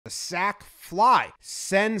sac fly,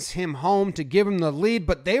 sends him home to give him the lead,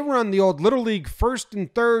 but they run the old Little League 1st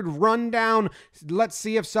and 3rd rundown, let's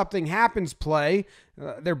see if something happens play.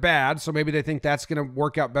 They're bad, so maybe they think that's going to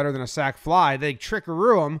work out better than a sac fly. They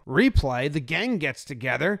trickaroo him, replay, the gang gets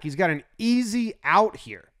together. He's got an easy out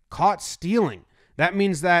here, caught stealing. That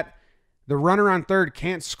means that the runner on third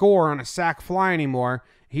can't score on a sac fly anymore.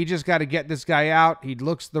 He just got to get this guy out. He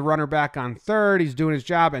looks the runner back on third. He's doing his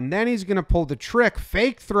job, and then he's going to pull the trick,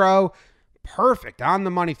 fake throw, perfect on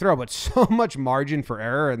the money throw, but so much margin for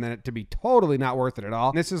error and then it to be totally not worth it at all.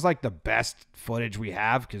 And this is like the best footage we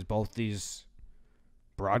have because both these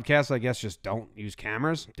broadcasts, I guess, just don't use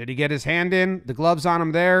cameras. Did he get his hand in? The glove's on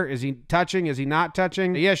him there. Is he touching? Is he not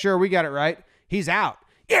touching? Yeah, sure, we got it right. He's out.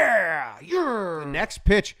 Yeah. The next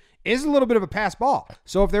pitch is a little bit of a pass ball.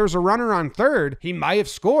 So if there was a runner on third, he might have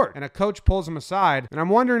scored. And a coach pulls him aside. And I'm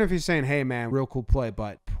wondering if he's saying, hey, man, real cool play,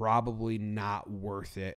 but probably not worth it